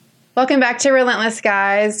Welcome back to Relentless,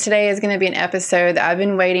 guys. Today is going to be an episode that I've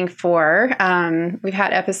been waiting for. We've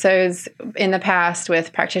had episodes in the past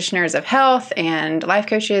with practitioners of health and life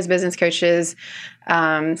coaches, business coaches,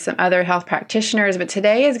 some other health practitioners, but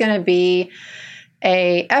today is going to be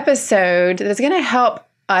an episode that's going to help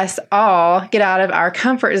us all get out of our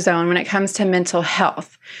comfort zone when it comes to mental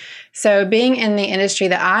health. So being in the industry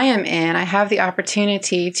that I am in, I have the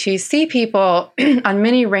opportunity to see people on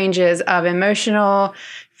many ranges of emotional,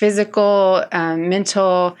 physical,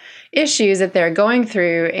 mental issues that they're going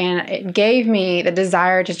through. And it gave me the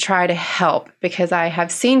desire to try to help because I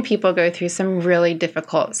have seen people go through some really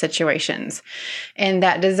difficult situations. And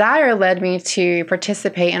that desire led me to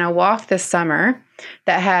participate in a walk this summer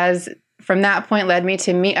that has, from that point, led me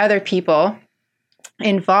to meet other people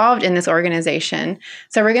involved in this organization.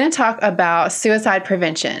 So we're going to talk about suicide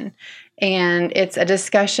prevention. And it's a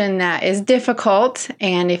discussion that is difficult.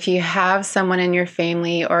 And if you have someone in your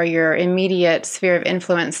family or your immediate sphere of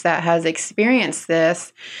influence that has experienced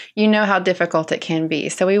this, you know how difficult it can be.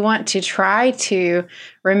 So we want to try to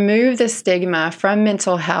remove the stigma from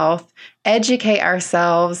mental health, educate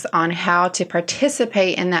ourselves on how to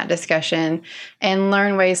participate in that discussion, and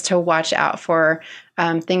learn ways to watch out for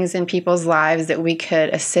things in people's lives that we could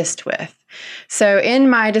assist with. So in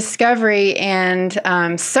my discovery and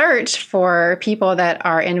search for people that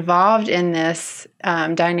are involved in this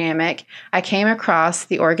dynamic, I came across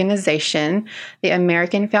the organization, the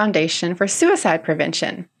American Foundation for Suicide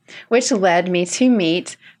Prevention, which led me to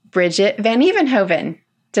meet Bridget Vanevenhoven.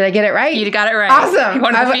 Did I get it right? You got it right. Awesome.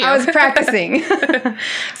 I was practicing.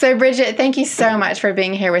 So Bridget, thank you so much for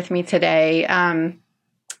being here with me today.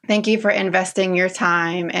 Thank you for investing your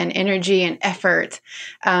time and energy and effort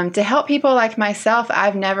to help people like myself.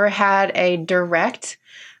 I've never had a direct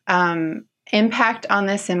impact on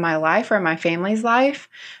this in my life or my family's life,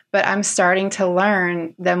 but I'm starting to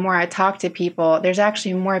learn the more I talk to people, there's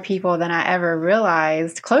actually more people than I ever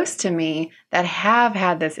realized close to me that have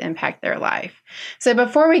had this impact their life. So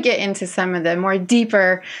before we get into some of the more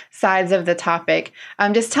deeper sides of the topic,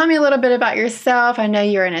 just tell me a little bit about yourself. I know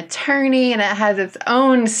you're an attorney and it has its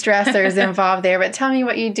own stressors involved there, but tell me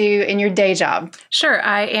what you do in your day job. Sure.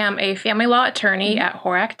 I am a family law attorney at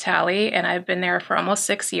Horak Talley, and I've been there for almost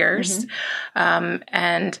 6 years.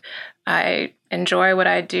 And I enjoy what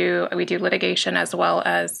I do. We do litigation as well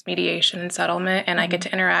as mediation and settlement, and I get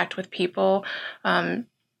to interact with people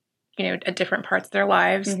at different parts of their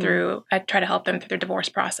lives I try to help them through their divorce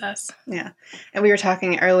process. Yeah. And we were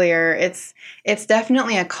talking earlier, it's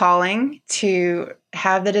definitely a calling to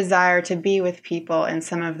have the desire to be with people in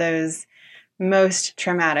some of those most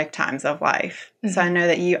traumatic times of life. So I know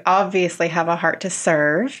that you obviously have a heart to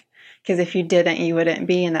serve, because if you didn't, you wouldn't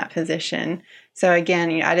be in that position. So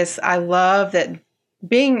again, I love that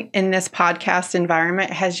being in this podcast environment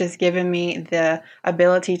has just given me the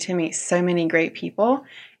ability to meet so many great people.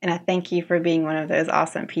 And I thank you for being one of those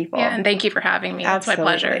awesome people. Yeah, and thank you for having me. It's my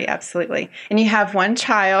pleasure. Absolutely. And you have one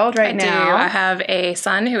child now. I do. I have a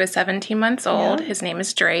son who is 17 months old. Yeah. His name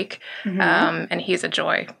is Drake, and he's a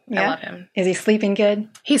joy. Yeah. I love him. Is he sleeping good?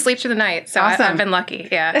 He sleeps through the night, so awesome. I've been lucky.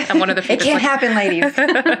 Yeah, I'm one of the few. It can't happen, ladies.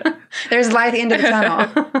 There's light at the end of the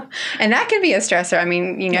tunnel. And that can be a stressor. I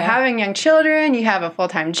mean, having young children, you have a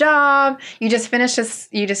full-time job, you just finished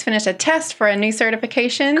a test for a new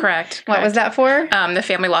certification. Correct. What was that for? The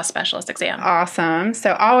family law specialist exam. Awesome.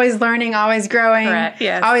 So always learning, always growing. Correct.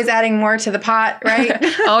 Yes. Always adding more to the pot, right?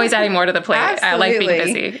 Always adding more to the plate. Absolutely. I like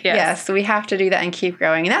being busy. Yes, we have to do that and keep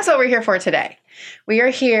growing. And that's what we're here for today. We are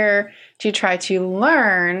here to try to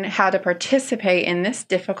learn how to participate in this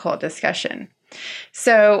difficult discussion.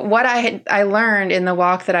 So what I learned in the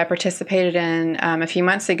walk that I participated in a few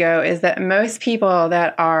months ago is that most people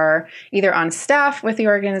that are either on staff with the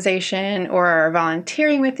organization or are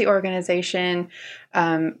volunteering with the organization,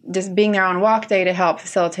 just being there on walk day to help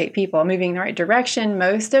facilitate people moving in the right direction,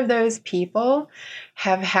 most of those people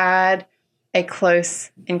have had a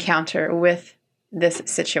close encounter with this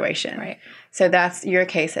situation. Right. So that's your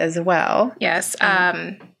case as well. Yes.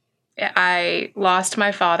 I lost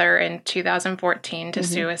my father in 2014 to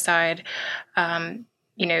suicide.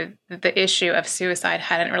 The issue of suicide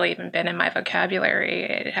hadn't really even been in my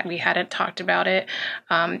vocabulary. We hadn't talked about it.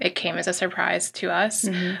 It came as a surprise to us.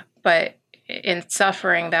 But in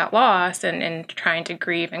suffering that loss and trying to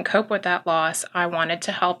grieve and cope with that loss, I wanted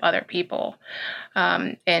to help other people.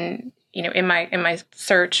 In my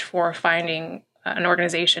search for finding an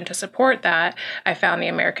organization to support that, I found the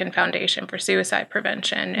American Foundation for Suicide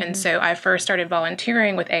Prevention. And so I first started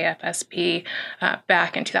volunteering with AFSP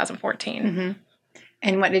back in 2014.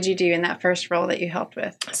 And what did you do in that first role that you helped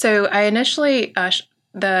with? So I initially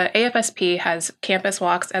the AFSP has campus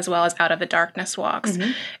walks as well as out of the darkness walks.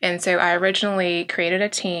 And so I originally created a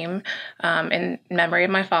team in memory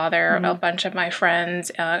of my father. A bunch of my friends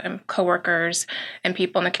and coworkers and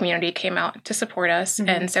people in the community came out to support us.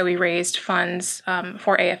 And so we raised funds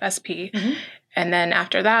for AFSP. And then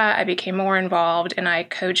after that, I became more involved, and I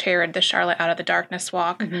co-chaired the Charlotte Out of the Darkness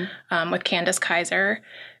Walk with Candace Kaiser.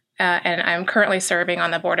 And I'm currently serving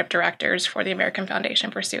on the board of directors for the American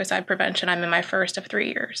Foundation for Suicide Prevention. I'm in my first of 3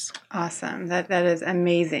 years. Awesome. That is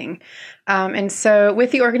amazing. And so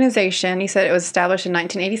with the organization, you said it was established in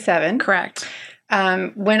 1987. Correct.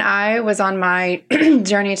 When I was on my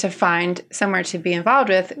journey to find somewhere to be involved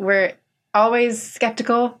with, we're always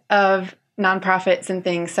skeptical of nonprofits and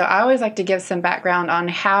things. So I always like to give some background on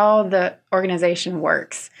how the organization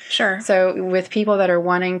works. Sure. So with people that are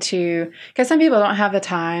wanting to, because some people don't have the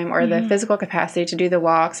time or the physical capacity to do the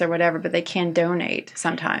walks or whatever, but they can donate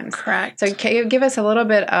sometimes. Correct. So can you give us a little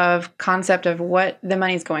bit of concept of what the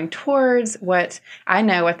money's going towards, what I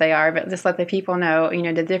know what they are, but just let the people know,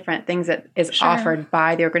 the different things that is offered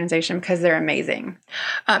by the organization, because they're amazing.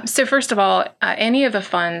 So first of all, any of the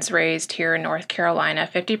funds raised here in North Carolina,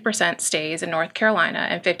 50% stays in North Carolina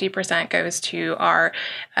and 50% goes to our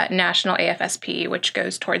national AFSP, which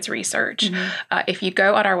goes towards research. If you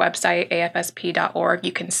go on our website, afsp.org,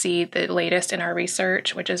 you can see the latest in our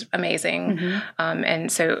research, which is amazing.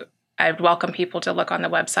 And so I'd welcome people to look on the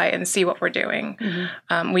website and see what we're doing.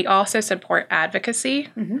 We also support advocacy.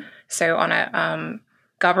 So on a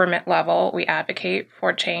government level, we advocate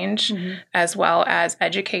for change as well as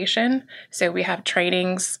education. So we have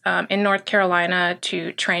trainings in North Carolina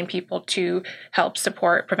to train people to help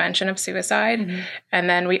support prevention of suicide. And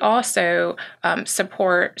then we also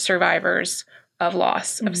support survivors of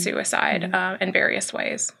loss of suicide in various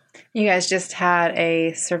ways. You guys just had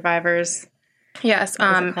a survivors... Yes,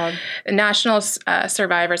 National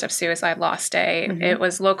Survivors of Suicide Loss Day. It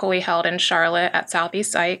was locally held in Charlotte at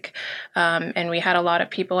Southeast Psych, and we had a lot of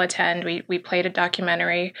people attend. We played a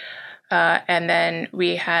documentary, and then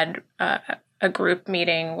we had a group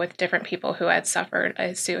meeting with different people who had suffered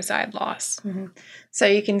a suicide loss. So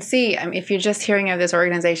you can see, if you're just hearing of this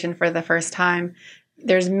organization for the first time,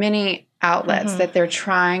 there's many outlets that they're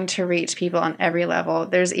trying to reach people on every level.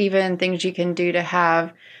 There's even things you can do to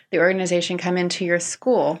have the organization come into your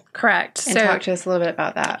school. Correct. And talk to us a little bit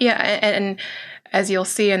about that. Yeah, and as you'll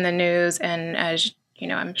see in the news, and as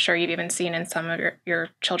I'm sure you've even seen in some of your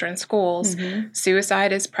children's schools,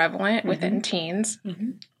 suicide is prevalent within teens.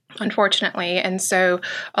 Unfortunately. And so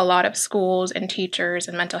a lot of schools and teachers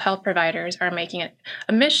and mental health providers are making it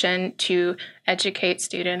a mission to educate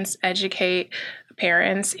students, educate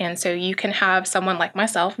parents. And so you can have someone like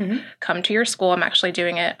myself come to your school. I'm actually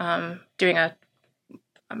doing a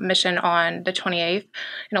mission on the 28th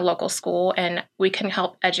in a local school, and we can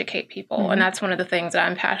help educate people. And that's one of the things that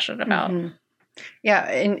I'm passionate about. Yeah.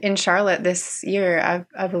 In Charlotte this year,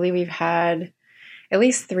 I believe we've had at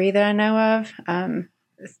least 3 that I know of,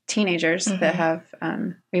 teenagers that have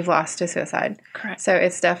we've lost to suicide. Correct. So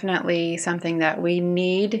it's definitely something that we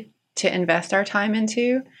need to invest our time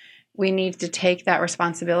into. We need to take that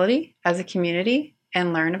responsibility as a community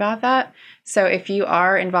and learn about that. So if you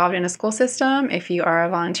are involved in a school system, if you are a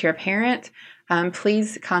volunteer parent,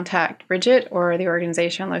 please contact Bridget or the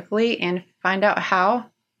organization locally and find out how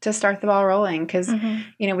to start the ball rolling. Because,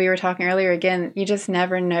 we were talking earlier, again, you just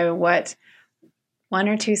never know what 1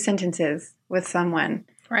 or 2 sentences with someone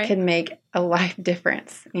can make a life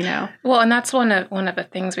difference, Well, and that's one of the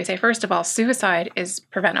things we say. First of all, suicide is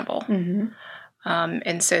preventable.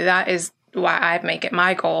 And so that is why I make it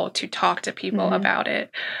my goal to talk to people about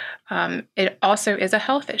it. It also is a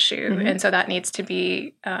health issue. And so that needs to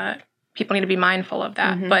be, people need to be mindful of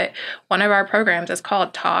that. But one of our programs is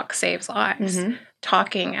called Talk Saves Lives.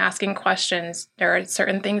 Talking, asking questions. There are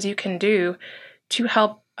certain things you can do to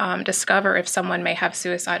help discover if someone may have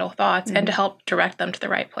suicidal thoughts and to help direct them to the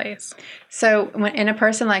right place. So when in a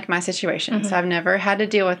person like my situation, so I've never had to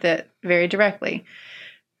deal with it very directly.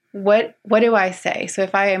 What do I say? So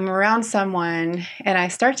if I am around someone and I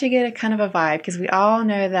start to get a kind of a vibe, because we all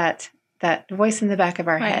know that voice in the back of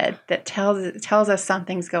our head that tells us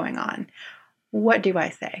something's going on, what do I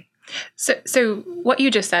say? So what you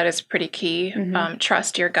just said is pretty key.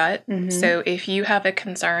 Trust your gut. So if you have a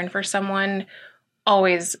concern for someone,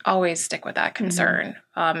 always stick with that concern.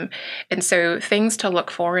 And so things to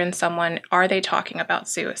look for in someone: are they talking about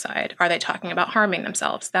suicide? Are they talking about harming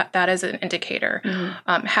themselves? That is an indicator.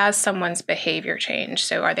 Has someone's behavior changed?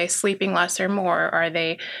 So are they sleeping less or more? Are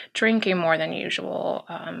they drinking more than usual?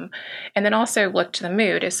 And then also look to the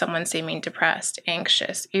mood. Is someone seeming depressed,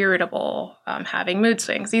 anxious, irritable, having mood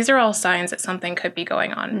swings? These are all signs that something could be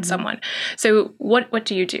going on in someone. So what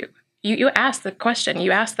do? You ask the question.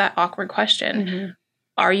 You ask that awkward question.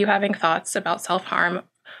 Are you having thoughts about self-harm?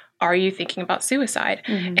 Are you thinking about suicide?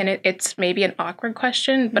 And it's maybe an awkward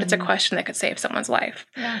question, but it's a question that could save someone's life.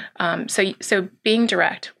 Yeah. So being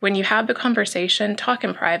direct. When you have the conversation, talk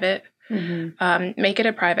in private. Make it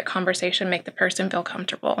a private conversation. Make the person feel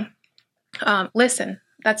comfortable. Listen.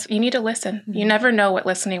 You need to listen. You never know what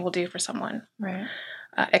listening will do for someone. Right.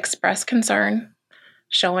 Express concern.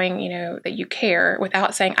 Showing, that you care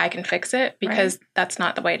without saying, I can fix it, because that's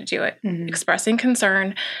not the way to do it. Expressing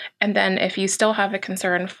concern. And then if you still have a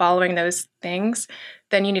concern following those things,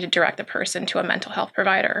 then you need to direct the person to a mental health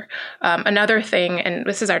provider. Another thing, and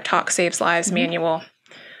this is our Talk Saves Lives manual.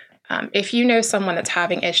 If you know someone that's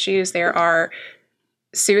having issues, there are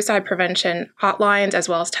suicide prevention hotlines as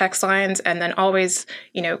well as text lines, and then always,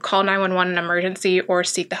 call 911 in an emergency or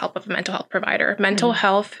seek the help of a mental health provider. Mental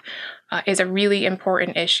health is a really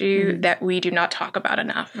important issue that we do not talk about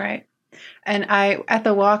enough. Right. And at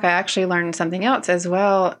the walk, I actually learned something else as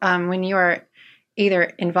well. When you are either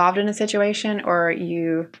involved in a situation or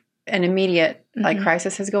an immediate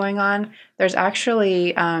crisis is going on, there's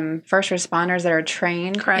actually first responders that are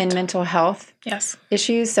trained in mental health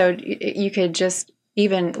issues. So you could just,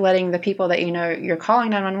 even letting the people that you're calling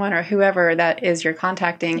 911 or whoever that is you're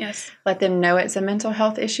contacting, let them know it's a mental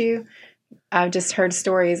health issue. I've just heard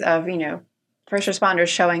stories of, first responders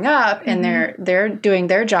showing up and they're doing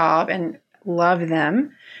their job and love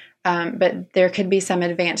them. But there could be some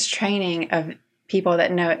advanced training of people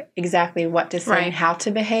that know exactly what to say and how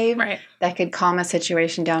to behave that could calm a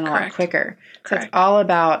situation down a lot quicker. So it's all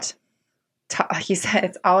about, like you said,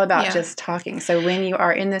 it's all about just talking. So when you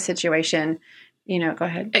are in this situation, go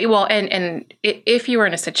ahead. Well, and if you are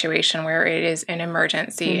in a situation where it is an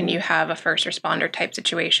emergency and you have a first responder type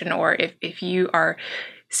situation, or if you are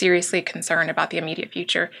seriously concerned about the immediate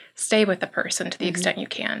future, stay with the person to the extent you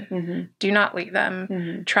can. Do not leave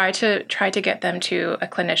them. Try to get them to a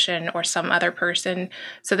clinician or some other person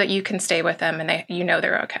so that you can stay with them and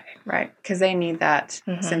they're okay. Right, because they need that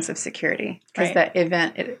sense of security. Because that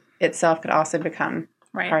event itself could also become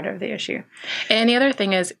part of the issue. And the other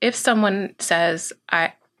thing is, if someone says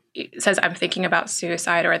I'm thinking about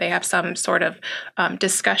suicide, or they have some sort of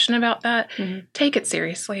discussion about that, take it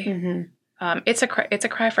seriously. It's a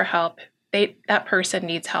cry for help. That person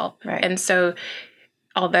needs help, and so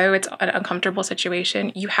although it's an uncomfortable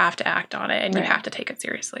situation, you have to act on it and you have to take it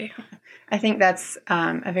seriously. I think that's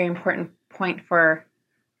a very important point for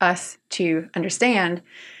us to understand.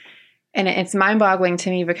 And it's mind-boggling to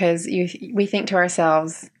me because we think to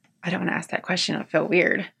ourselves, I don't want to ask that question. It'll feel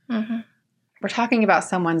weird. We're talking about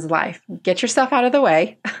someone's life. Get yourself out of the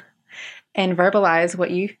way and verbalize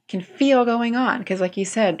what you can feel going on. Because like you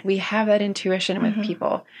said, we have that intuition with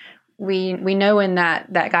people. We know when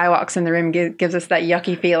that guy walks in the room, gives us that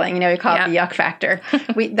yucky feeling. We call it the yuck factor.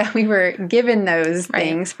 That we were given those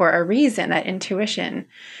things for a reason, that intuition.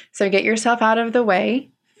 So get yourself out of the way.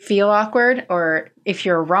 Feel awkward, or if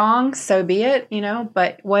you're wrong, so be it,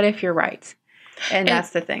 but what if you're right? And that's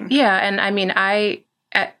the thing. Yeah. And I mean,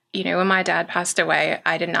 when my dad passed away,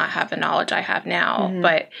 I did not have the knowledge I have now,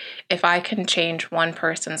 but if I can change one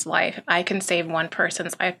person's life, if I can save one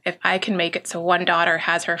person's life, if I can make it so one daughter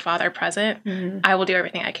has her father present, I will do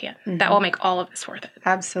everything I can. That will make all of this worth it.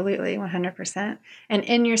 Absolutely. 100%. And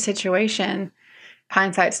in your situation,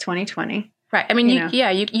 hindsight's 20/20. Right. I mean,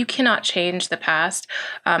 you cannot change the past.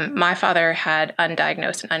 My father had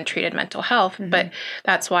undiagnosed and untreated mental health, but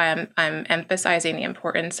that's why I'm emphasizing the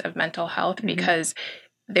importance of mental health, because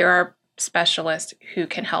there are specialists who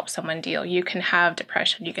can help someone deal. You can have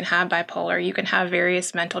depression, you can have bipolar, you can have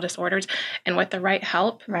various mental disorders, and with the right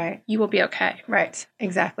help, you will be okay. Right.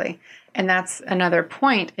 Exactly. And that's another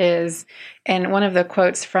point is, and one of the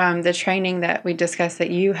quotes from the training that we discussed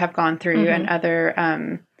that you have gone through and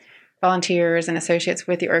other volunteers and associates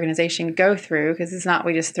with the organization go through, because it's not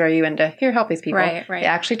we just throw you into, here, help these people. Right. They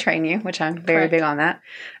actually train you, which I'm very big on that.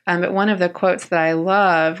 But one of the quotes that I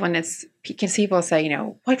love when people say,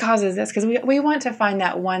 what causes this? Because we want to find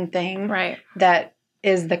that one thing that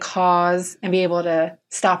is the cause and be able to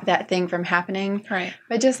stop that thing from happening. Right.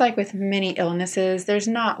 But just like with many illnesses, there's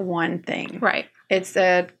not one thing. Right. It's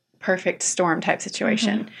a perfect storm type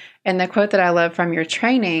situation. And the quote that I love from your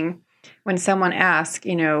training when someone asks,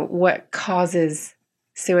 what causes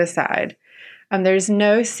suicide, there's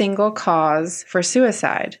no single cause for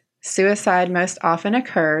suicide. Suicide most often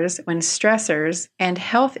occurs when stressors and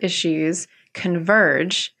health issues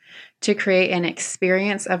converge to create an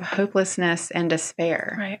experience of hopelessness and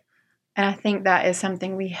despair. Right. And I think that is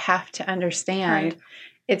something we have to understand. Right.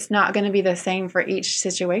 It's not going to be the same for each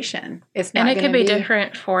situation. It's not, and it could be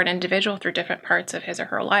different for an individual through different parts of his or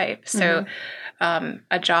her life. So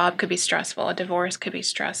a job could be stressful, a divorce could be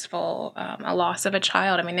stressful, a loss of a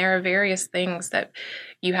child. I mean, there are various things that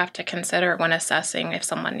you have to consider when assessing if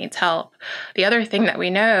someone needs help. The other thing that we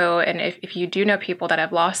know, and if you do know people that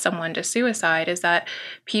have lost someone to suicide, is that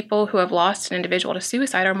people who have lost an individual to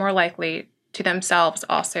suicide are more likely to themselves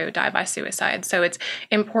also die by suicide. So it's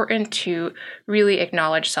important to really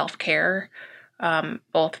acknowledge self-care,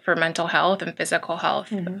 both for mental health and physical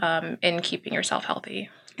health, in keeping yourself healthy.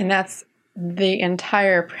 And that's the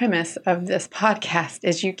entire premise of this podcast,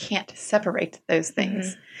 is you can't separate those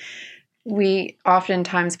things. We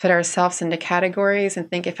oftentimes put ourselves into categories and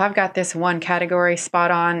think, if I've got this one category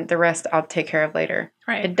spot on, the rest I'll take care of later.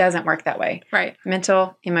 Right. It doesn't work that way. Right.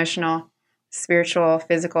 Mental, emotional, spiritual,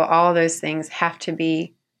 physical, all of those things have to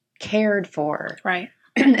be cared for. Right.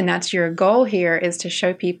 And that's your goal here, is to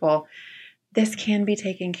show people this can be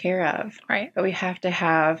taken care of. Right. But we have to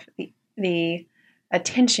have the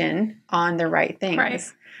attention on the right things. Right.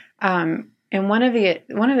 And one of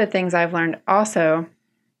the things I've learned also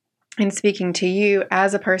in speaking to you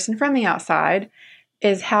as a person from the outside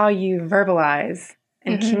is how you verbalize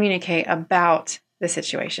and communicate about the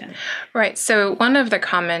situation. Right. So one of the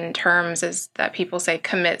common terms is that people say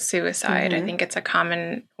commit suicide. I think it's a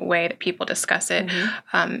common way that people discuss it.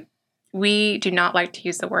 We do not like to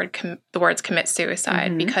use the words commit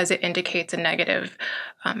suicide because it indicates a negative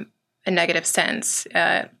sense,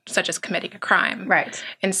 such as committing a crime. Right.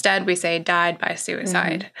 Instead, we say died by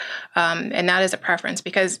suicide, and that is a preference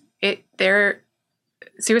because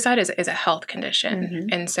suicide is a health condition.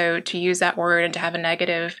 And so to use that word and to have a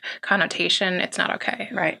negative connotation, it's not okay.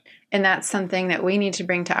 Right. And that's something that we need to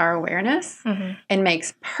bring to our awareness, and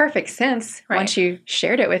makes perfect sense once you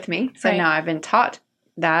shared it with me. So now I've been taught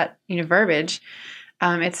that, verbiage.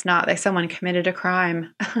 It's not like someone committed a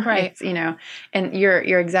crime. Right. It's, and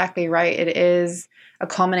you're exactly right. It is a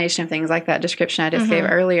culmination of things like that description I just gave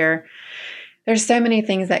earlier. There's so many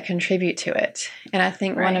things that contribute to it. And I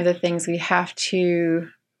think one of the things we have to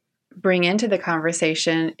bring into the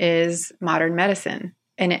conversation is modern medicine.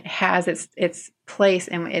 And it has its place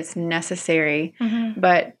and it's necessary.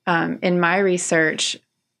 But in my research,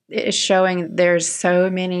 it is showing there's so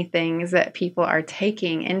many things that people are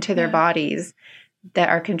taking into their bodies that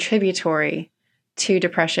are contributory to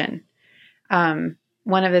depression. One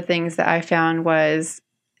of the things that I found was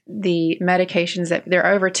the medications that there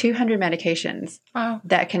are over 200 medications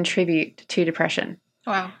that contribute to depression.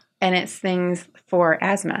 Wow. And it's things for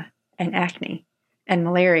asthma and acne and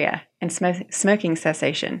malaria and smoking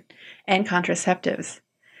cessation and contraceptives.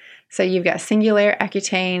 So you've got Singulair,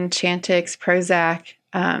 Accutane, Chantix, Prozac,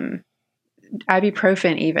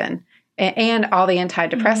 ibuprofen even, and all the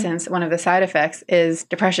antidepressants. One of the side effects is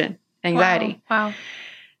depression, anxiety. Wow.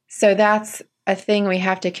 So that's a thing we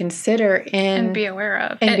have to consider and be aware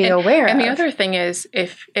of. And the other thing is,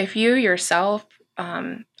 if you yourself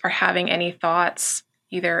are having any thoughts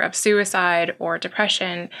either of suicide or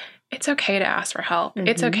depression, it's okay to ask for help.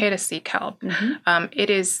 It's okay to seek help.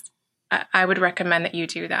 I would recommend that you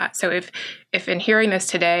do that. So if in hearing this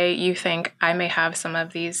today, you think I may have some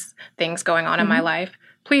of these things going on in my life,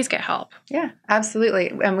 please get help. Yeah,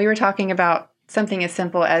 absolutely. And we were talking about something as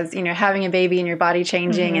simple as, having a baby and your body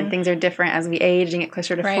changing and things are different as we age and get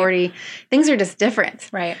closer to 40. Things are just different.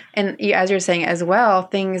 Right. And as you're saying as well,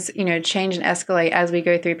 things, change and escalate as we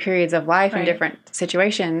go through periods of life in different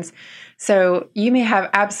situations. So you may have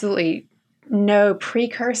absolutely no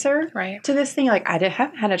precursor to this thing. Like,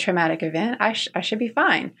 haven't had a traumatic event. I should be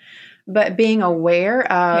fine. But being aware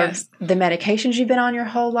of the medications you've been on your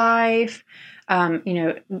whole life,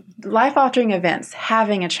 life-altering events,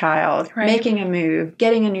 having a child, making a move,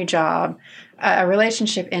 getting a new job, a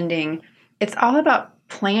relationship ending. It's all about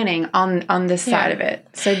planning on this side of it.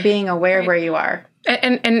 So being aware of where you are.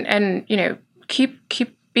 And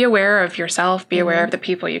be aware of yourself, be aware of the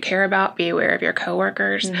people you care about, be aware of your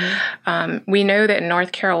coworkers. We know that in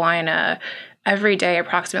North Carolina, every day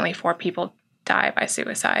approximately 4 people die by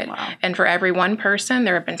suicide. Wow. And for every one person,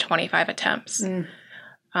 there have been 25 attempts.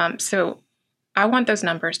 So I want those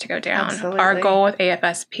numbers to go down. Absolutely. Our goal with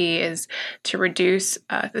AFSP is to reduce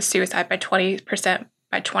the suicide by 20%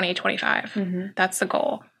 by 2025. That's the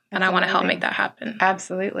goal. And I want to help make that happen.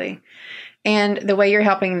 Absolutely. And the way you're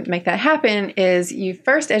helping make that happen is you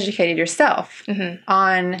first educated yourself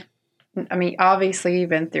on, obviously you've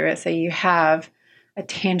been through it, so you have a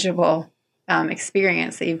tangible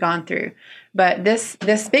experience that you've gone through. But this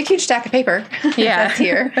big, huge stack of paper that's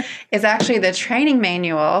here is actually the training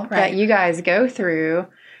manual that you guys go through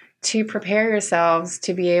to prepare yourselves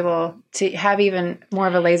to be able to have even more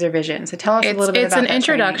of a laser vision. So tell us a little bit about that. It's an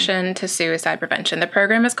introduction to suicide prevention. The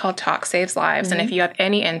program is called Talk Saves Lives. And if you have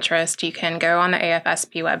any interest, you can go on the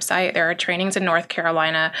AFSP website. There are trainings in North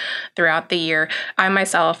Carolina throughout the year. I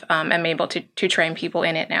myself am able to train people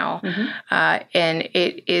in it now. And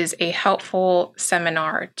it is a helpful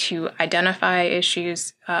seminar to identify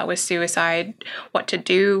issues with suicide, what to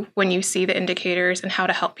do when you see the indicators, and how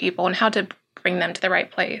to help people and how to bring them to the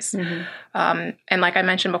right place. And like I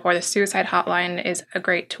mentioned before, the suicide hotline is a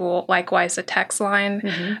great tool. Likewise, the text line,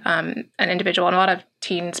 an individual, and a lot of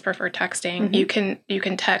teens prefer texting. You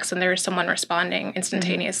can text and there is someone responding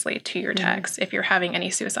instantaneously to your text if you're having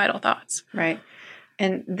any suicidal thoughts. Right.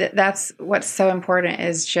 And that's what's so important,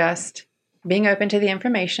 is just being open to the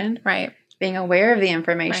information. Right. Being aware of the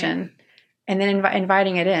information and then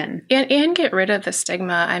inviting it in. And get rid of the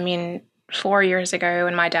stigma. 4 years ago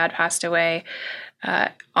when my dad passed away,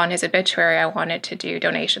 on his obituary, I wanted to do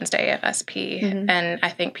donations to AFSP. And I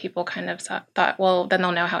think people kind of thought, well, then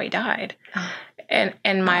they'll know how he died.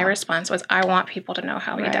 And my response was, I want people to know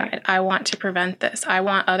how he died. I want to prevent this. I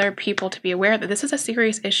want other people to be aware that this is a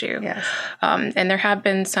serious issue. Yes. And there have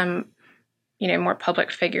been some, more public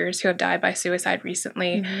figures who have died by suicide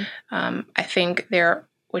recently. I think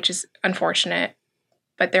which is unfortunate,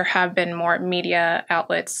 but there have been more media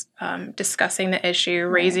outlets discussing the issue,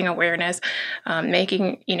 raising awareness,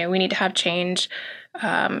 making, we need to have change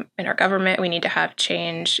in our government. We need to have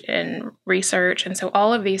change in research. And so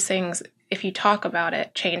all of these things, if you talk about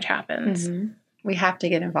it, change happens. We have to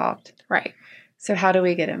get involved. Right. So how do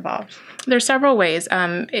we get involved? There's several ways.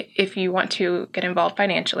 If you want to get involved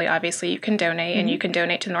financially, obviously you can donate, and you can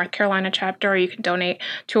donate to the North Carolina chapter, or you can donate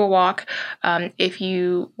to a walk. If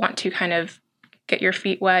you want to kind of get your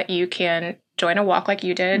feet wet, you can join a walk like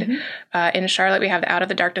you did. In Charlotte, we have the Out of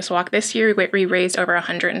the Darkness Walk. This year, we raised over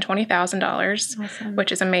 $120,000,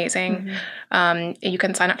 which is amazing. You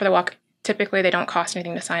can sign up for the walk. Typically, they don't cost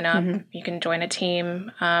anything to sign up. You can join a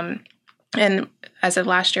team. And as of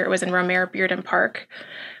last year, it was in Romare Bearden Park.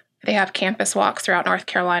 They have campus walks throughout North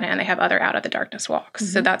Carolina, and they have other Out of the Darkness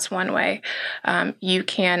walks. So that's one way. You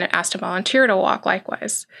can ask to volunteer to walk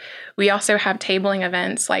likewise. We also have tabling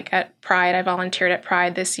events, like at Pride. I volunteered at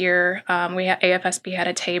Pride this year. AFSP had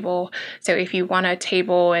a table. So if you want to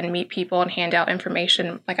table and meet people and hand out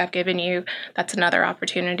information like I've given you, that's another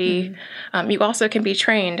opportunity. You also can be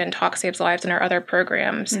trained in Talk Saves Lives and our other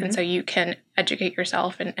programs. And so you can educate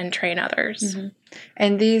yourself and train others.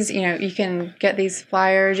 And these, you can get these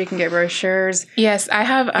flyers, you can get brochures. Yes, I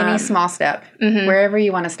have any small step, wherever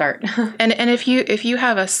you want to start. and if you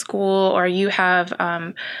have a school, or you have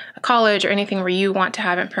a college or anything where you want to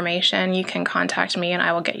have information, you can contact me and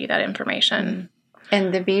I will get you that information.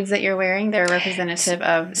 And the beads that you're wearing, they're representative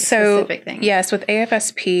of specific things. Yes, with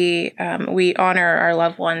AFSP, we honor our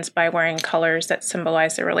loved ones by wearing colors that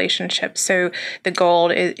symbolize the relationship. So the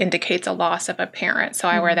gold indicates a loss of a parent. So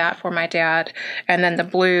I wear that for my dad. And then the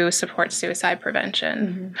blue supports suicide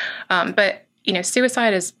prevention. But,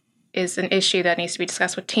 suicide is an issue that needs to be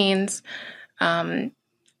discussed with teens,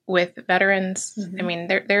 with veterans.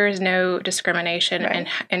 There is no discrimination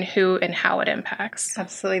in who and how it impacts.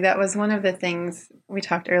 Absolutely. That was one of the things we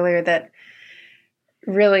talked earlier that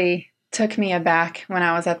really took me aback when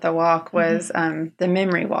I was at the walk was the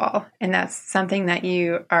memory wall. And that's something that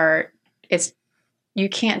you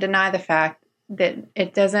can't deny the fact that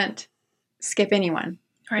it doesn't skip anyone.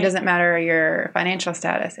 Right. It doesn't matter your financial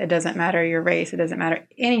status. It doesn't matter your race. It doesn't matter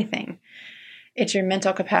anything. It's your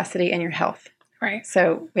mental capacity and your health. Right.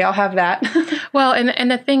 So we all have that. Well, and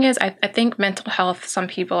the thing is, I think mental health, some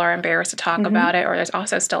people are embarrassed to talk about it, or there's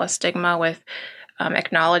also still a stigma with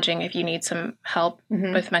acknowledging if you need some help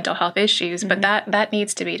with mental health issues, but that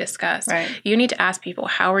needs to be discussed. Right. You need to ask people,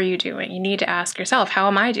 how are you doing? You need to ask yourself, how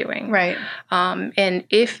am I doing? Right. And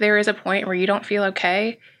if there is a point where you don't feel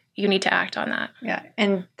okay, you need to act on that. Yeah.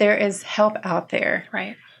 And there is help out there.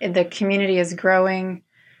 Right. The community is growing.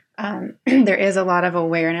 There is a lot of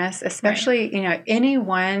awareness, especially,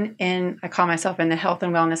 anyone I call myself in the health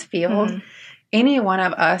and wellness field, any one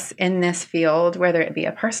of us in this field, whether it be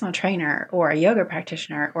a personal trainer or a yoga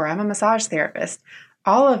practitioner, or I'm a massage therapist,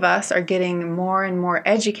 all of us are getting more and more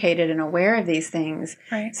educated and aware of these things.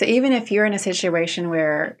 Right. So even if you're in a situation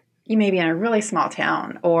where, you may be in a really small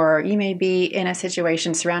town, or you may be in a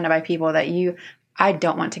situation surrounded by people that I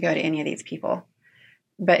don't want to go to any of these people.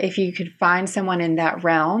 But if you could find someone in that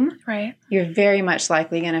realm, right, you're very much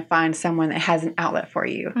likely going to find someone that has an outlet for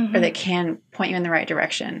you or that can point you in the right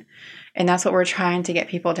direction. And that's what we're trying to get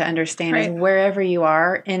people to understand is wherever you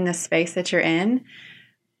are in the space that you're in,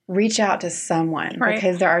 reach out to someone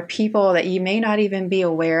because there are people that you may not even be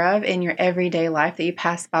aware of in your everyday life that you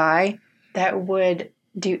pass by that would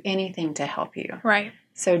do anything to help you. Right.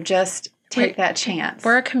 So just take that chance.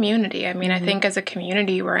 We're a community. I mean, I think as a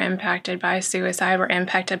community, we're impacted by suicide. We're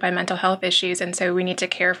impacted by mental health issues. And so we need to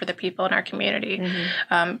care for the people in our community.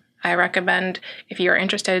 I recommend if you're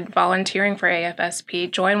interested in volunteering for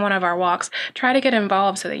AFSP, join one of our walks. Try to get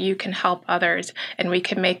involved so that you can help others and we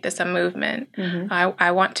can make this a movement.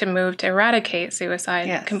 I want to move to eradicate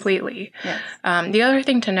suicide completely. Yes. The other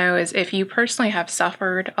thing to know is if you personally have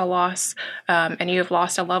suffered a loss and you have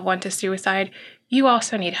lost a loved one to suicide, you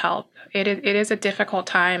also need help. It is a difficult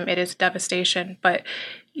time. It is devastation, but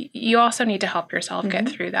you also need to help yourself get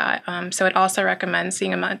through that. So it also recommends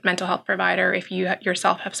seeing a mental health provider if you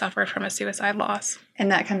yourself have suffered from a suicide loss.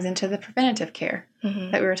 And that comes into the preventative care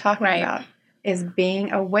that we were talking about, is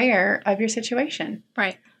being aware of your situation.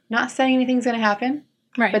 Right. Not saying anything's going to happen,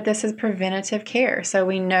 but this is preventative care. So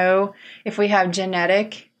we know if we have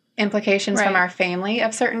genetic implications from our family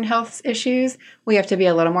of certain health issues, we have to be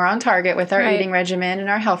a little more on target with our eating regimen and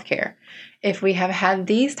our health care. If we have had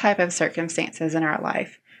these type of circumstances in our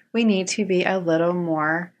life, we need to be a little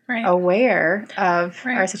more aware of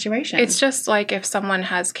our situation. It's just like if someone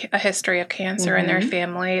has a history of cancer in their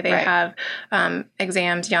family, they have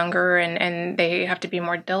exams younger and they have to be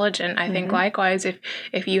more diligent. I think likewise,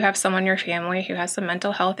 if you have someone in your family who has some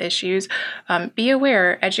mental health issues, be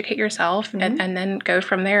aware, educate yourself, and then go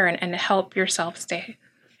from there and help yourself stay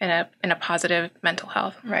in a positive mental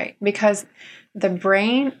health. Right, because the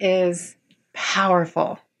brain is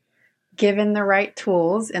powerful. Given the right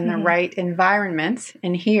tools and the right environment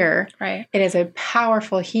in here, it is a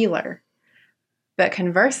powerful healer. But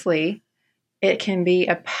conversely, it can be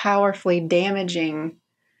a powerfully damaging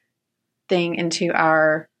thing into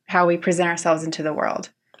how we present ourselves into the world.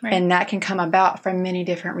 And that can come about from many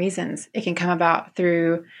different reasons. It can come about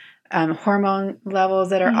through hormone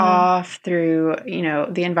levels that are off, through,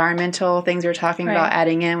 the environmental things we're talking about,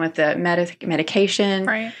 adding in with the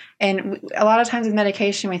medication. And a lot of times with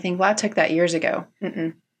medication, we think, well, I took that years ago.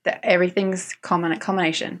 Everything's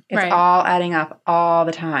culmination. It's all adding up all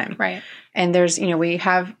the time. And there's, we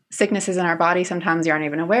have sicknesses in our body sometimes you aren't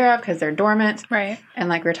even aware of because they're dormant. And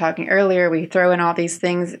like we were talking earlier, we throw in all these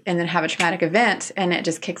things and then have a traumatic event and it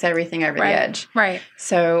just kicks everything over the edge.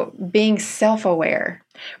 So being self-aware.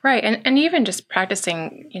 And even just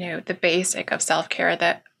practicing, the basic of self-care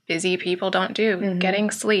that busy people don't do,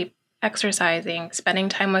 getting sleep, exercising, spending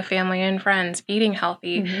time with family and friends, eating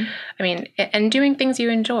healthy. I mean, and doing things you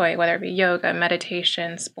enjoy, whether it be yoga,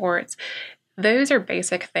 meditation, sports. Those are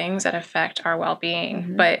basic things that affect our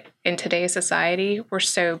well-being. But in today's society, we're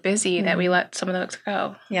so busy that we let some of those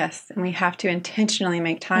go. Yes, and we have to intentionally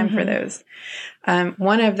make time for those.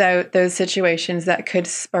 One of those situations that could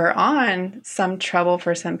spur on some trouble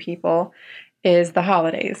for some people is the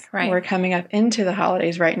holidays. We're coming up into the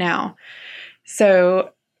holidays right now.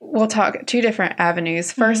 So we'll talk two different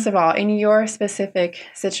avenues. First of all, in your specific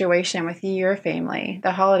situation with your family,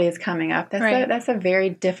 the holidays coming up, that's a very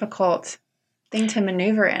difficult thing to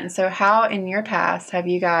maneuver in. So how in your past have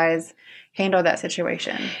you guys handle that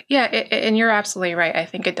situation? Yeah, and you're absolutely right. I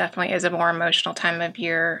think it definitely is a more emotional time of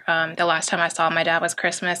year. The last time I saw my dad was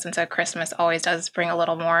Christmas, and so Christmas always does bring a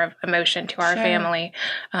little more of emotion to our family.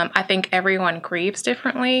 I think everyone grieves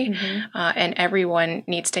differently, and everyone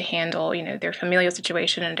needs to handle, their familial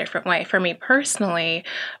situation in a different way. For me personally,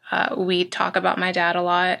 we talk about my dad a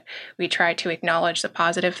lot. We try to acknowledge the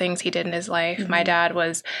positive things he did in his life. My dad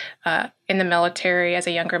was in the military as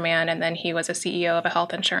a younger man, and then he was a CEO of a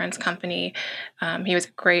health insurance company. He was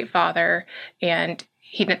a great father, and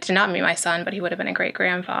he did not meet my son, but he would have been a great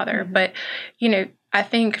grandfather. But, I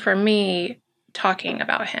think for me, talking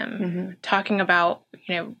about him, talking about,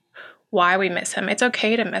 why we miss him. It's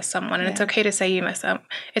okay to miss someone, and it's okay to say you miss them.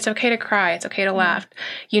 It's okay to cry. It's okay to laugh.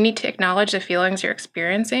 You need to acknowledge the feelings you're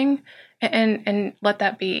experiencing and let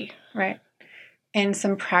that be. And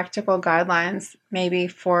some practical guidelines maybe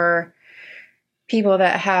for people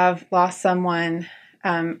that have lost someone.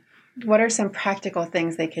 What are some practical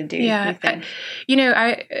things they could do? Yeah,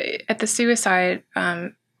 I at the suicide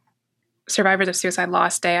survivors of suicide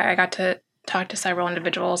loss day, I got to talked to several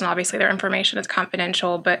individuals, and obviously their information is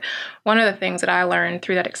confidential. But one of the things that I learned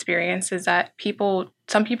through that experience is that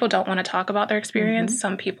some people don't want to talk about their experience.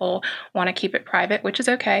 Some people want to keep it private, which is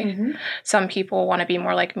okay. Some people want to be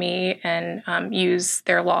more like me and use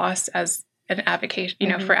their loss as an advocate,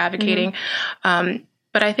 for advocating.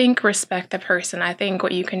 But I think respect the person. I think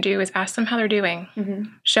what you can do is ask them how they're doing.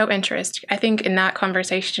 Show interest. I think in that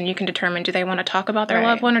conversation, you can determine, do they want to talk about their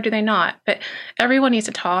loved one or do they not? But everyone needs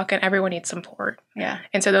to talk and everyone needs support. Yeah.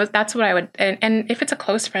 And so that's what I would, and if it's a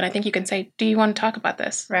close friend, I think you can say, do you want to talk about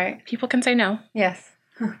this? Right. People can say no. Yes.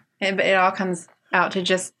 It all comes out to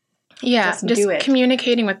just do it.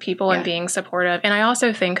 Communicating with people and being supportive. And I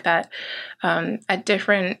also think that at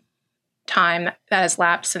different time that has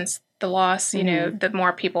lapsed since the loss, the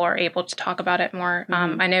more people are able to talk about it more.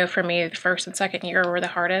 I know for me, the first and second year were the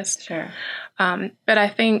hardest. Sure. But I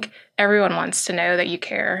think everyone wants to know that you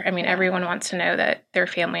care. I mean, everyone wants to know that their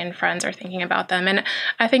family and friends are thinking about them. And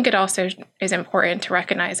I think it also is important to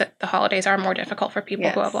recognize that the holidays are more difficult for people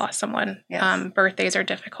who have lost someone. Birthdays are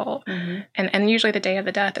difficult. And usually the day of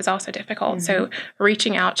the death is also difficult. So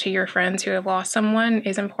reaching out to your friends who have lost someone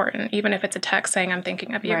is important, even if it's a text saying, I'm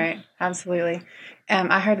thinking of you. Right. Absolutely.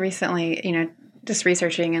 I heard recently, just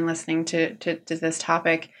researching and listening to this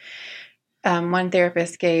topic, one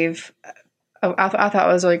therapist gave, I thought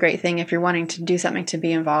it was a really great thing if you're wanting to do something to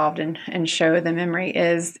be involved and show the memory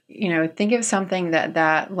is, think of something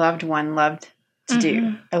that loved one loved to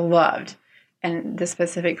do. I loved. And the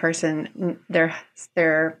specific person, their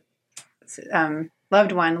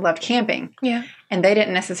loved one loved camping. Yeah. And they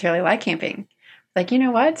didn't necessarily like camping. Like, you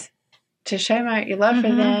know what? To show your love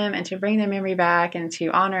for them and to bring their memory back and to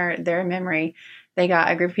honor their memory, they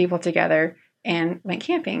got a group of people together and went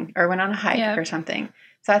camping or went on a hike or something.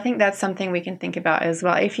 So I think that's something we can think about as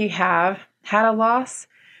well. If you have had a loss,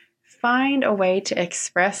 find a way to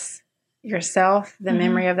express yourself, the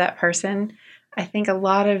memory of that person. I think a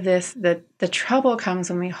lot of this, the trouble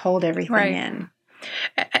comes when we hold everything in.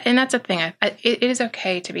 And that's the thing. It is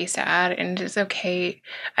okay to be sad, and it is okay,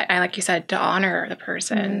 I like you said, to honor the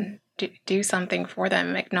person. Do something for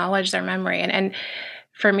them, acknowledge their memory. And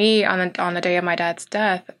for me, on the day of my dad's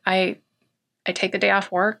death, I take the day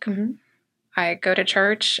off work. I go to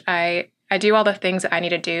church. I do all the things that I need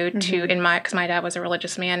to do because my dad was a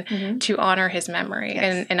religious man, to honor his memory.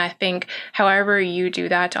 Yes. And I think however you do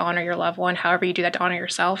that to honor your loved one, however you do that to honor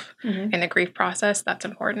yourself in the grief process, that's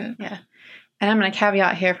important. Yeah. And I'm going to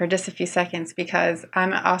caveat here for just a few seconds because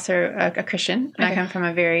I'm also a Christian. And I come from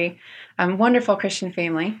a very wonderful Christian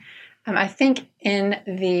family. I think in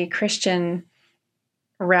the Christian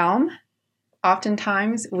realm,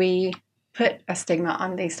 oftentimes we put a stigma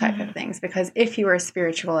on these type of things because if you were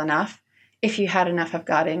spiritual enough, if you had enough of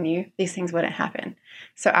God in you, these things wouldn't happen.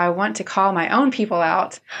 So I want to call my own people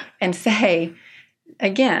out and say,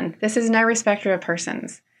 again, this is no respecter of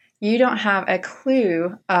persons. You don't have a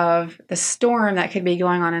clue of the storm that could be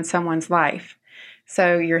going on in someone's life.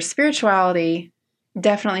 So your spirituality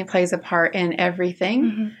definitely plays a part in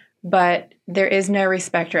everything. But there is no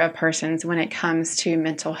respecter of persons when it comes to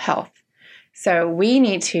mental health. So we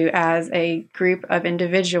need to, as a group of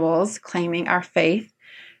individuals claiming our faith,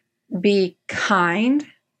 be kind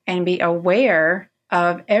and be aware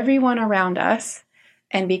of everyone around us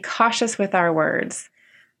and be cautious with our words.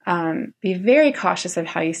 Be very cautious of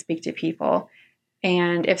how you speak to people.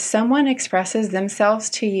 And if someone expresses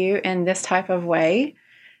themselves to you in this type of way,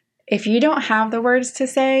 if you don't have the words to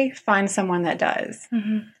say, find someone that does.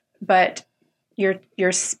 But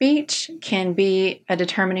your speech can be a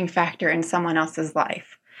determining factor in someone else's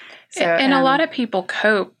life. So, and a lot of people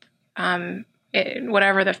cope,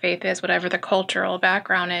 whatever the faith is, whatever the cultural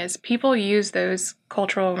background is, people use those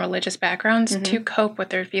cultural and religious backgrounds to cope with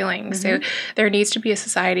their feelings. So there needs to be a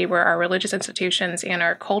society where our religious institutions and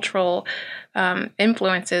our cultural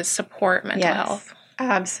influences support mental health.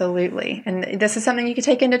 Absolutely. And this is something you could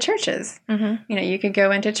take into churches. You could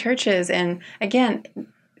go into churches and, again,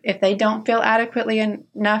 if they don't feel adequately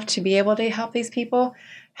enough to be able to help these people,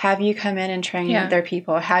 have you come in and train their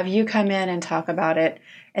people. Have you come in and talk about it.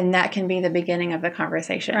 And that can be the beginning of the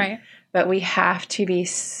conversation. Right. But we have to be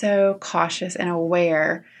so cautious and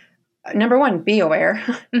aware. Number one, be aware.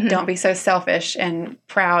 Don't be so selfish and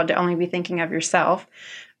proud to only be thinking of yourself.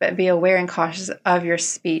 But be aware and cautious of your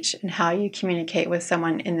speech and how you communicate with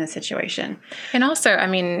someone in this situation. And also, I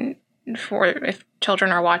mean, if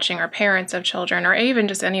children are watching or parents of children or even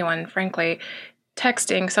just anyone, frankly,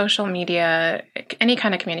 texting, social media, any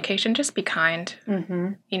kind of communication, just be kind.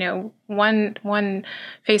 One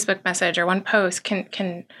Facebook message or one post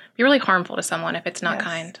can be really harmful to someone if it's not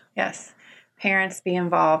kind. Yes. Parents, be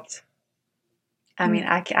involved. I mean,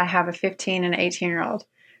 I have a 15 and an 18-year-old.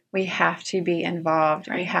 We have to be involved.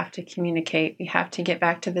 Right. We have to communicate. We have to get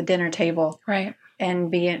back to the dinner table. Right.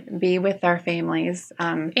 And be with our families.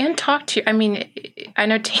 And talk to, I mean, I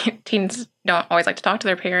know teens don't always like to talk to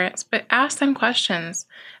their parents, but ask them questions.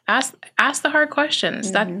 Ask the hard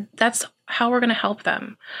questions. That's how we're going to help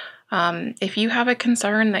them. If you have a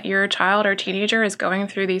concern that your child or teenager is going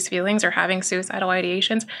through these feelings or having suicidal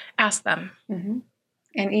ideations, ask them. Mm-hmm.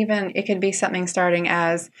 And even it could be something starting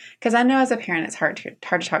as, because I know as a parent it's hard to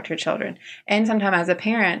talk to your children. And sometimes as a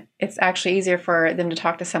parent, it's actually easier for them to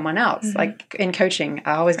talk to someone else. Like in coaching,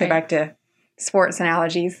 I always go back to sports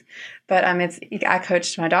analogies. But I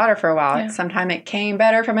coached my daughter for a while. Yeah. Sometimes it came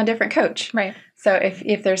better from a different coach. Right. So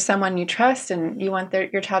if there's someone you trust and you want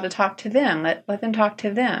your child to talk to them, let them talk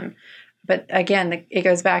to them. But again, it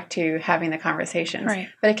goes back to having the conversations. Right.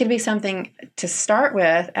 But it could be something to start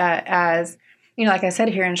with as... like I said,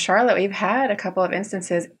 here in Charlotte, we've had a couple of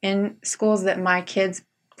instances in schools that my kids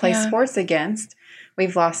play sports against.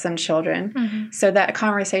 We've lost some children. So that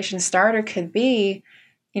conversation starter could be,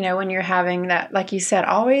 when you're having that, like you said,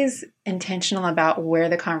 always intentional about where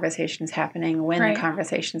the conversation is happening, when the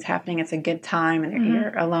conversation is happening. It's a good time and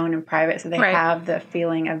you're alone and private. So they have the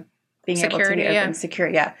feeling of being security, able to be open, secure.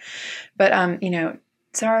 Yeah. But,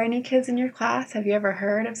 so are any kids in your class, have you ever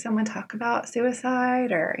heard of someone talk about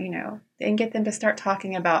suicide or, and get them to start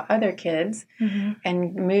talking about other kids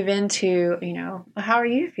and move into, how are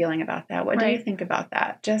you feeling about that? What do you think about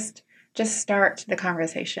that? Just start the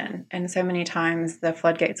conversation. And so many times the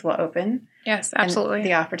floodgates will open. Yes, absolutely. And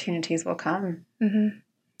the opportunities will come.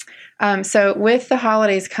 So with the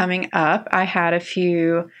holidays coming up, I had a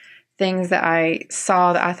few things that I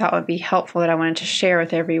saw that I thought would be helpful that I wanted to share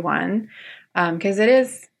with everyone. Because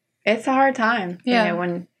it's a hard time,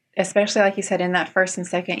 when, especially like you said, in that first and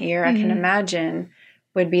second year, I can imagine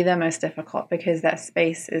would be the most difficult because that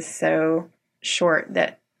space is so short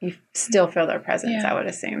that you still feel their presence, I would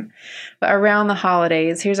assume. But around the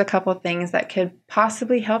holidays, here's a couple of things that could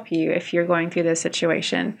possibly help you if you're going through this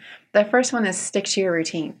situation. The first one is stick to your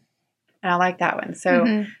routine. And I like that one.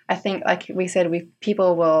 So I think, like we said,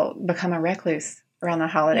 people will become a recluse around the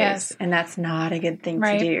holidays, and that's not a good thing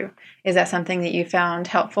to do. Is that something that you found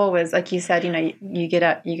helpful? Was, like you said, you get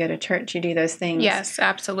up, you go to church, you do those things. Yes,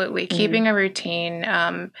 absolutely. Keeping a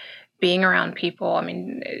routine, being around people. I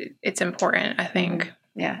mean, it's important, I think.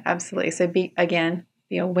 Yeah, absolutely. So be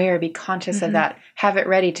aware, be conscious of that. Have it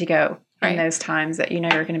ready to go in those times that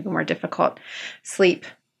are going to be more difficult. Sleep.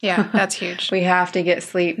 Yeah, that's huge. We have to get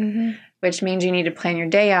sleep. Which means you need to plan your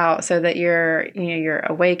day out so that you're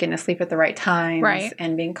awake and asleep at the right times,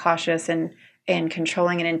 and being cautious and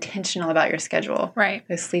controlling and intentional about your schedule. Right.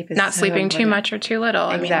 So sleep is not sleeping too much or too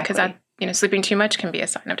little. Exactly. I mean, because sleeping too much can be a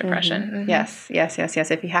sign of depression. Yes.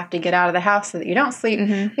 If you have to get out of the house so that you don't sleep,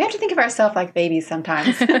 we have to think of ourselves like babies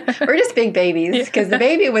sometimes. We're just big babies because the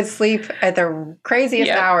baby would sleep at the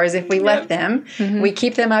craziest hours if we let them. We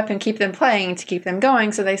keep them up and keep them playing to keep them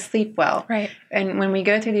going so they sleep well. Right. And when we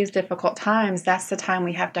go through these difficult times, that's the time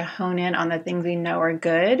we have to hone in on the things we know are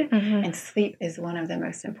good. And sleep is one of the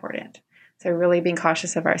most important. So really being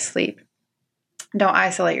cautious of our sleep. Don't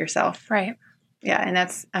isolate yourself. Right. Yeah,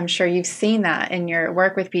 and I'm sure you've seen that in your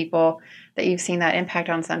work with people, that you've seen that impact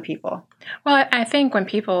on some people. Well, I think when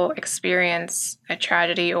people experience a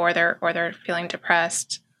tragedy or they're feeling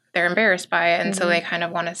depressed, they're embarrassed by it, and so they kind of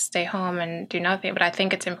want to stay home and do nothing. But I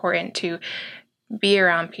think it's important to be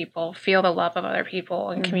around people, feel the love of other people,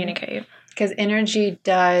 and communicate. Because energy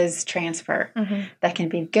does transfer. That can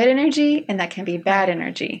be good energy, and that can be bad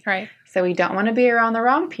energy. Right. So we don't want to be around the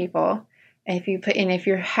wrong people. If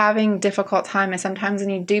you're having difficult time, and sometimes when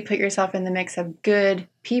you do put yourself in the mix of good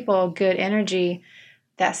people, good energy,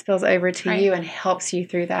 that spills over to you and helps you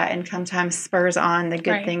through that, and sometimes spurs on the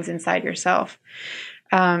good things inside yourself.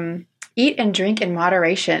 Eat and drink in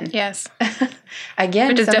moderation. Yes. Again,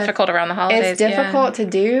 which is difficult around the holidays. It's difficult to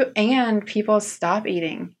do, and people stop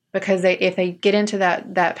eating. Because if they get into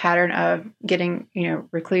that pattern of getting,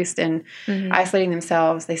 reclused and isolating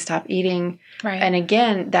themselves, they stop eating. Right. And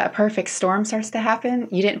again, that perfect storm starts to happen.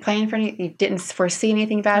 You didn't plan for you didn't foresee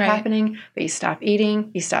anything bad happening, but you stop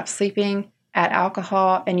eating, you stop sleeping, add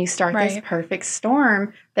alcohol, and you start this perfect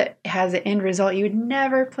storm that has an end result you would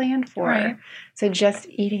never plan for. Right. So just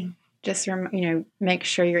eating, make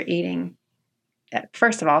sure you're eating.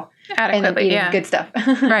 First of all, adequately, and then eating good stuff.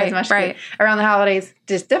 Right. Around the holidays,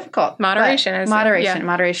 just difficult.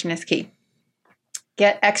 Moderation is key.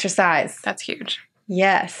 Get exercise. That's huge.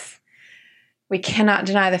 Yes. We cannot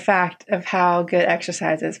deny the fact of how good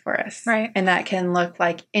exercise is for us. Right. And that can look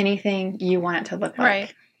like anything you want it to look like.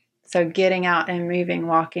 Right. So getting out and moving,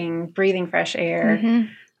 walking, breathing fresh air,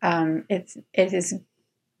 it is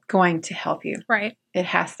going to help you. Right. It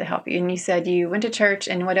has to help you. And you said you went to church,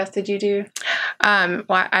 and what else did you do? Well,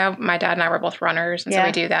 my dad and I were both runners, and so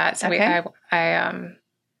we do that. So I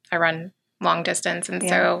run long distance, and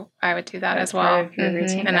so I would do that as well. Part of your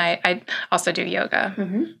routine. And I also do yoga.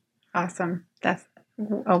 Awesome. That's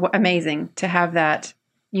amazing to have that.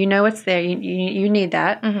 You know it's there. You need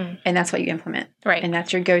that, and that's what you implement. Right. And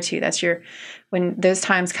that's your go-to. That's when those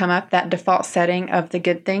times come up, that default setting of the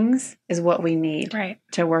good things is what we need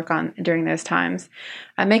to work on during those times.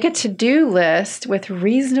 Make a to-do list with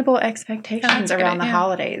reasonable expectations around the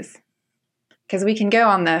holidays, because we can go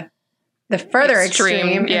on the further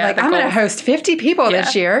extreme. Like, I'm going to host 50 people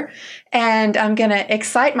this year, and I'm going to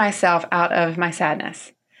excite myself out of my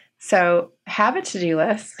sadness. So have a to-do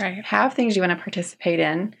list, have things you want to participate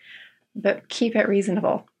in, but keep it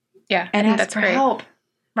reasonable. Yeah. And ask for help.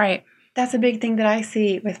 Right. That's a big thing that I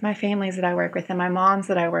see with my families that I work with and my moms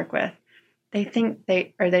that I work with. They think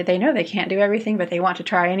they know they can't do everything, but they want to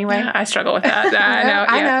try anyway. Yeah, I struggle with that.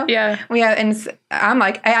 I know. Yeah. And I'm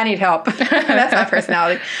like, hey, I need help. That's my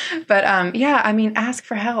personality. But ask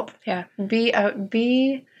for help. Yeah.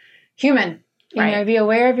 Be human. You know, be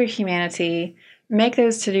aware of your humanity. Make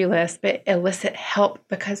those to-do lists, but elicit help,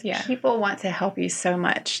 because people want to help you so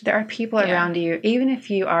much. There are people around you, even if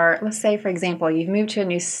you are, let's say, for example, you've moved to a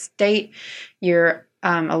new state, you're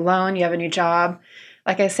alone, you have a new job.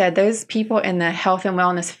 Like I said, those people in the health and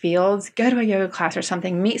wellness fields, go to a yoga class or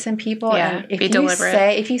something, meet some people. And be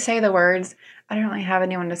deliberate. If you say the words, I don't really have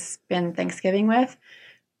anyone to spend Thanksgiving with,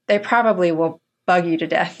 they probably will bug you to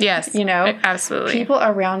death. Yes. Absolutely. People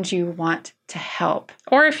around you want to help.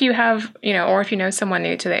 Or if you have, or if you know someone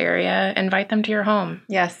new to the area, invite them to your home.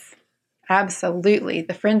 Yes, absolutely.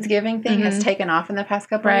 The Friendsgiving thing has taken off in the past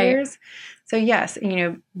couple of years. So yes,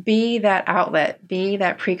 be that outlet, be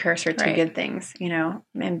that precursor to good things,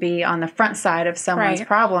 and be on the front side of someone's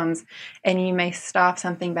problems, and you may stop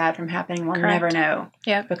something bad from happening. We'll never know.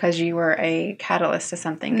 Yeah. Because you were a catalyst to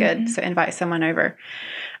something good. So invite someone over.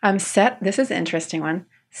 This is an interesting one.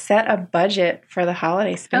 Set a budget for the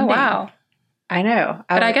holiday spending. Oh, wow. I know.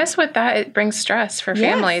 But I guess with that, it brings stress for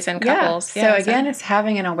families and couples. Yeah. So again, it's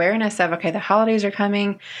having an awareness of, okay, the holidays are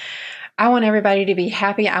coming. I want everybody to be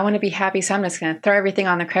happy. I want to be happy. So I'm just going to throw everything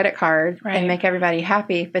on the credit card and make everybody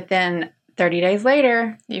happy. But then 30 days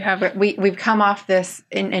later, we've come off this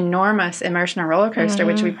enormous emotional roller coaster,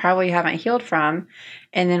 which we probably haven't healed from.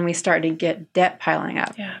 And then we start to get debt piling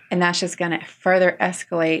up. Yeah. And that's just going to further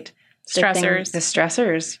escalate the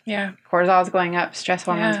stressors. Yeah. Cortisol is going up, stress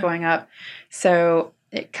hormones going up. So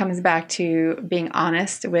it comes back to being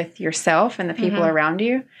honest with yourself and the people around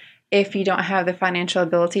you. If you don't have the financial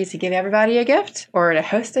ability to give everybody a gift or to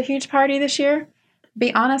host a huge party this year,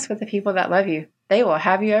 be honest with the people that love you. They will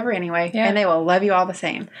have you over anyway, and they will love you all the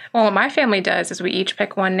same. Well, what my family does is we each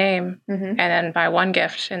pick one name and then buy one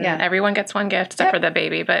gift, and everyone gets one gift except for the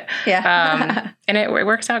baby. But and it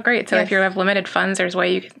works out great. So if you have limited funds, there's a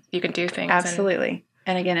way you can do things. Absolutely.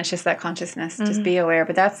 And again, it's just that consciousness. Just be aware.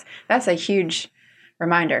 But that's a huge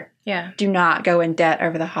reminder. Yeah. Do not go in debt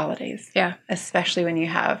over the holidays. Yeah. Especially when you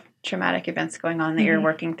have traumatic events going on that you're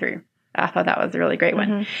working through. I thought that was a really great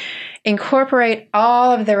one. Incorporate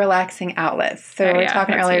all of the relaxing outlets. So we were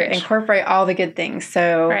talking earlier, incorporate all the good things.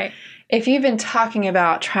 So if you've been talking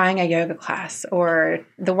about trying a yoga class, or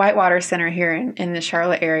the Whitewater Center here in the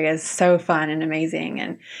Charlotte area is so fun and amazing.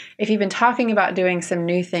 And if you've been talking about doing some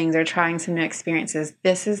new things or trying some new experiences,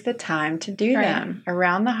 this is the time to do them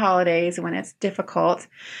around the holidays when it's difficult.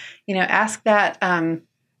 Ask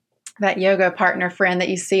that yoga partner friend that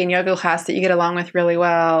you see in yoga class that you get along with really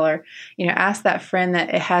well, or, ask that friend that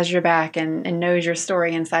has your back and knows your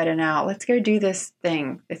story inside and out. Let's go do this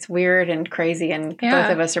thing. It's weird and crazy, and both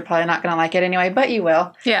of us are probably not going to like it anyway, but you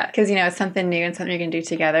will. Yeah. Because, it's something new and something you can do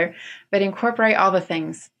together. But incorporate all the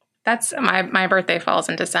things. That's my birthday falls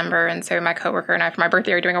in December, and so my coworker and I for my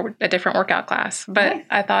birthday are doing a different workout class. But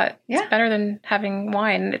I thought it's better than having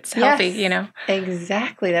wine. It's healthy,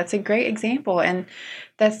 Exactly. That's a great example. And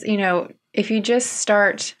that's, if you just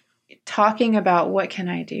start talking about what can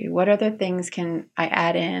I do? What other things can I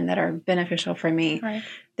add in that are beneficial for me? Right.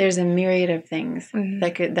 There's a myriad of things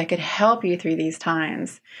that could help you through these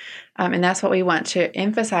times. And that's what we want to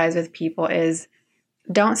emphasize with people is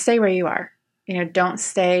don't stay where you are. Don't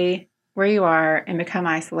stay where you are and become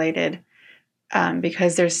isolated,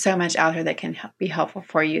 because there's so much out there that can be helpful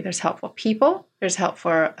for you. There's helpful people. There's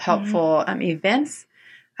helpful events.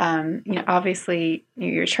 Obviously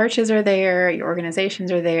your churches are there, your organizations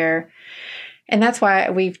are there. And that's why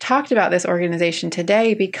we've talked about this organization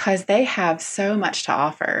today, because they have so much to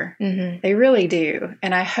offer. They really do.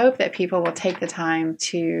 And I hope that people will take the time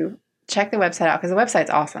to check the website out, because the website's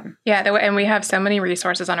awesome. Yeah, and we have so many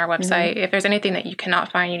resources on our website. If there's anything that you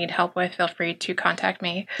cannot find, you need help with, feel free to contact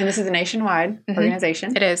me. And this is a nationwide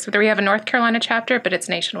organization. It is. So we have a North Carolina chapter, but it's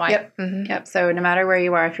nationwide. Yep. So no matter where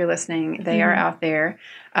you are, if you're listening, they are out there.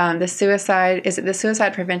 The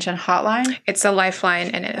suicide prevention hotline? It's a lifeline,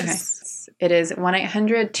 and it is. It is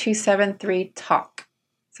 1-800-273-TALK.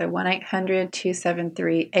 So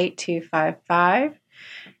 1-800-273-8255.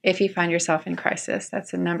 If you find yourself in crisis,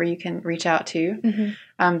 that's a number you can reach out to.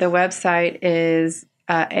 The website is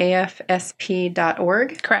afsp.org.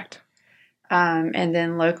 Correct. And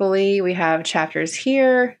then locally, we have chapters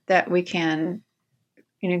here that we can,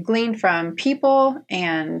 glean from people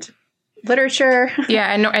and literature.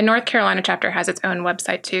 Yeah, and North Carolina chapter has its own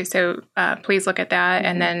website too. So please look at that.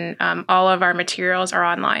 And then all of our materials are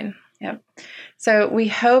online. Yep. So we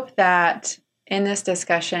hope that in this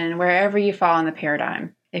discussion, wherever you fall in the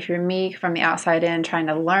paradigm, if you're me from the outside in trying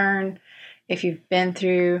to learn, if you've been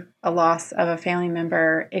through a loss of a family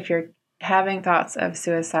member, if you're having thoughts of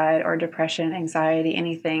suicide or depression, anxiety,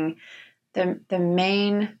 anything, the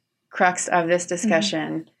main crux of this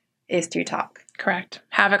discussion is to talk. Correct.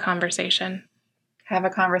 Have a conversation. Have a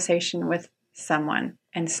conversation with someone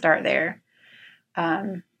and start there.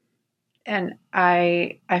 And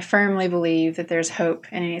I firmly believe that there's hope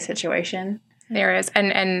in any situation. There is.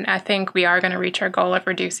 And I think we are going to reach our goal of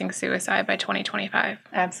reducing suicide by 2025.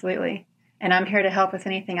 Absolutely. And I'm here to help with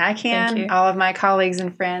anything I can. Thank you. All of my colleagues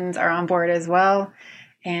and friends are on board as well.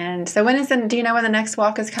 And so do you know when the next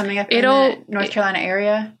walk is coming up in the North Carolina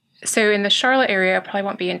area? So in the Charlotte area, it probably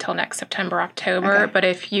won't be until next September, October. Okay. But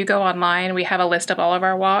if you go online, we have a list of all of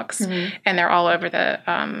our walks, and they're all over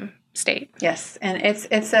the state. Yes. And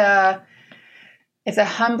it's a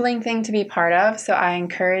humbling thing to be part of. So I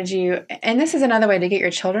encourage you, and this is another way to get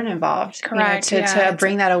your children involved. Correct. To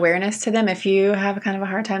bring that awareness to them if you have kind of a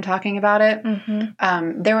hard time talking about it.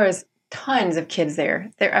 There was tons of kids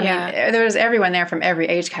there. There was everyone there from every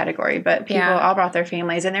age category, but people all brought their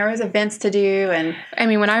families, and there was events to do. And I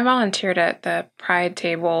mean, when I volunteered at the Pride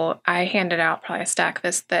table, I handed out probably a stack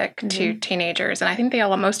this thick to teenagers, and I think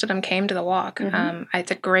most of them came to the walk.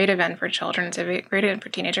 It's a great event for children. It's a great event for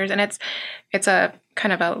teenagers, and it's a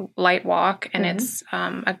kind of a light walk, and it's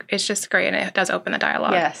just great, and it does open the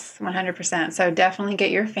dialogue. Yes, 100%. So definitely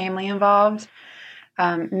get your family involved.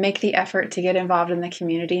 Make the effort to get involved in the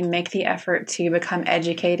community. Make the effort to become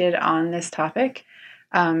educated on this topic.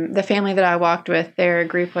 The family that I walked with, their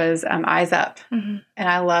group was Eyes Up. And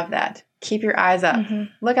I love that. Keep your eyes up.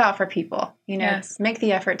 Look out for people. Make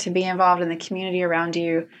the effort to be involved in the community around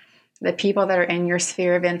you, the people that are in your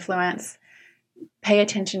sphere of influence. Pay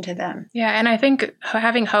attention to them. Yeah, and I think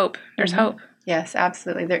having hope. There's hope. Yes,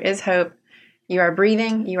 absolutely. There is hope. You are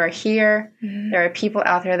breathing. You are here. There are people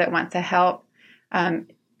out there that want to help.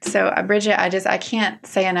 So Bridget, I can't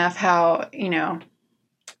say enough how,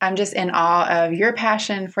 I'm just in awe of your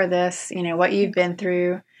passion for this, what you've been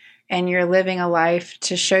through, and you're living a life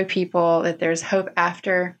to show people that there's hope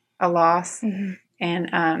after a loss.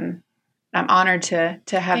 And I'm honored to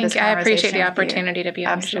have this conversation. I appreciate the opportunity to be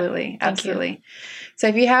on Absolutely. Absolutely. So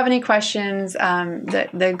if you have any questions,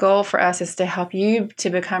 the goal for us is to help you to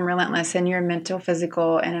become relentless in your mental,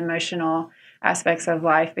 physical, and emotional aspects of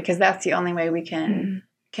life, because that's the only way we can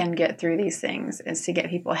get through these things, is to get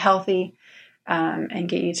people healthy and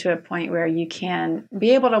get you to a point where you can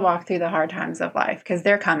be able to walk through the hard times of life, because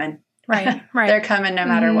they're coming. Right. They're coming no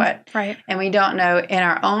matter what. Right. And we don't know in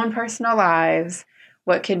our own personal lives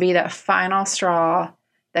what could be that final straw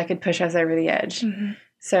that could push us over the edge.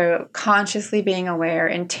 So consciously being aware,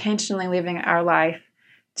 intentionally living our life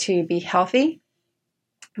to be healthy,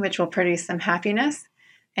 which will produce some happiness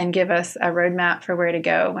and give us a roadmap for where to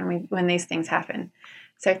go when these things happen.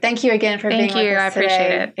 So thank you again for being with us today. I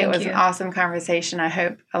appreciate it. It was an awesome conversation. I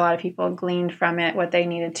hope a lot of people gleaned from it what they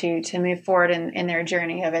needed to move forward in their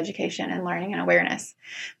journey of education and learning and awareness.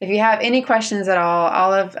 If you have any questions at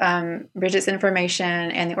all of Bridget's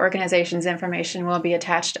information and the organization's information will be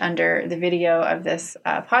attached under the video of this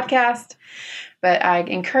podcast. But I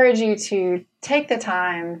encourage you to take the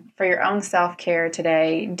time for your own self-care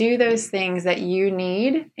today. Do those things that you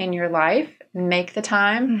need in your life. Make the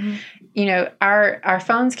time. Our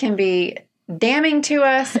phones can be damning to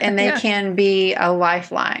us, and they can be a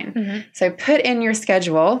lifeline. So put in your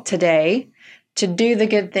schedule today to do the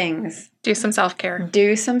good things. Do some self-care.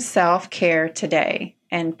 Do some self-care today.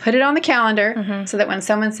 And put it on the calendar so that when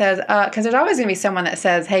someone says, because there's always going to be someone that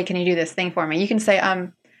says, hey, can you do this thing for me? You can say,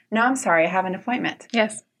 no, I'm sorry, I have an appointment.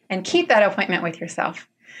 Yes. and keep that appointment with yourself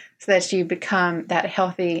so that you become that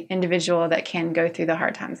healthy individual that can go through the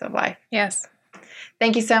hard times of life. Yes.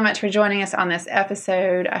 Thank you so much for joining us on this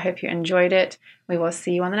episode. I hope you enjoyed it. We will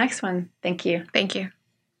see you on the next one. Thank you. Thank you.